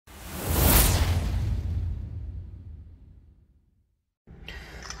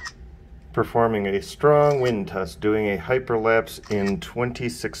Performing a strong wind test, doing a hyperlapse in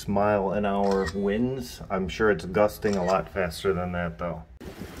 26-mile-an-hour winds. I'm sure it's gusting a lot faster than that though.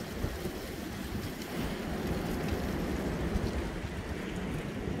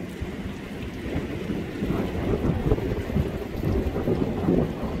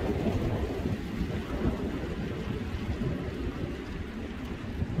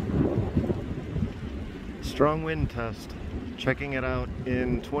 Strong wind test. Checking it out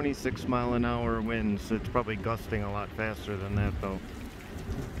in 26-mile-an-hour winds. It's probably gusting a lot faster than that though.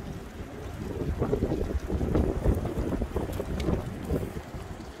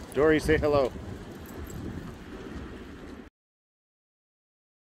 Dory, say hello.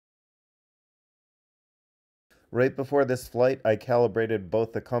 Right before this flight, I calibrated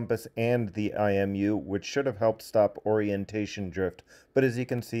both the compass and the IMU, which should have helped stop orientation drift, but as you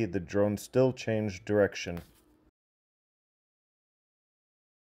can see, the drone still changed direction.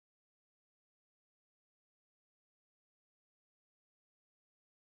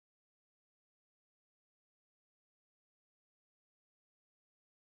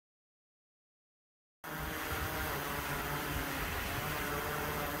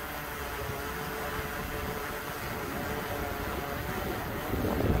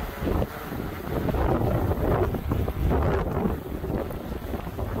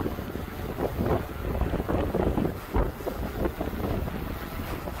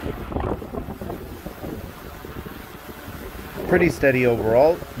 Pretty steady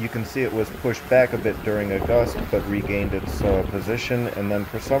overall. You can see it was pushed back a bit during a gust, but regained its position, and then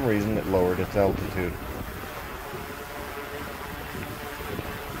for some reason it lowered its altitude.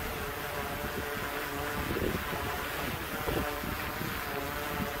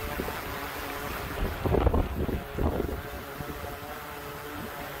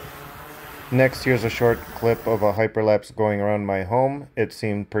 Next, here's a short clip of a hyperlapse going around my home. It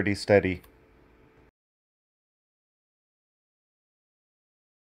seemed pretty steady.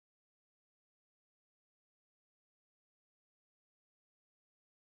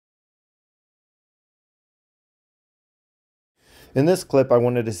 In this clip, I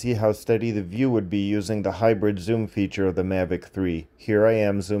wanted to see how steady the view would be using the hybrid zoom feature of the Mavic 3. Here I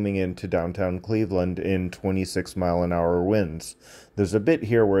am zooming into downtown Cleveland in 26-mile-an-hour winds. There's a bit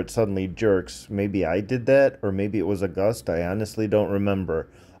here where it suddenly jerks. Maybe I did that, or maybe it was a gust. I honestly don't remember.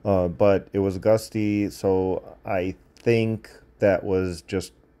 But it was gusty, so I think that was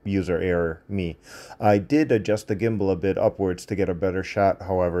just user error, me. I did adjust the gimbal a bit upwards to get a better shot,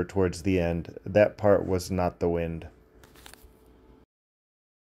 however, towards the end. That part was not the wind.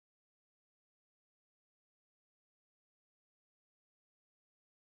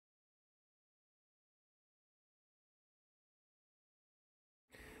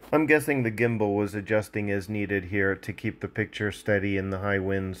 I'm guessing the gimbal was adjusting as needed here to keep the picture steady in the high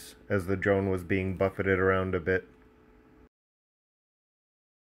winds as the drone was being buffeted around a bit.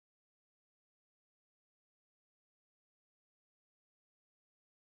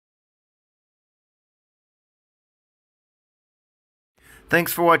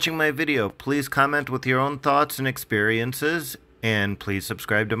 Thanks for watching my video. Please comment with your own thoughts and experiences, and please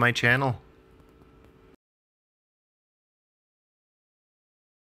subscribe to my channel.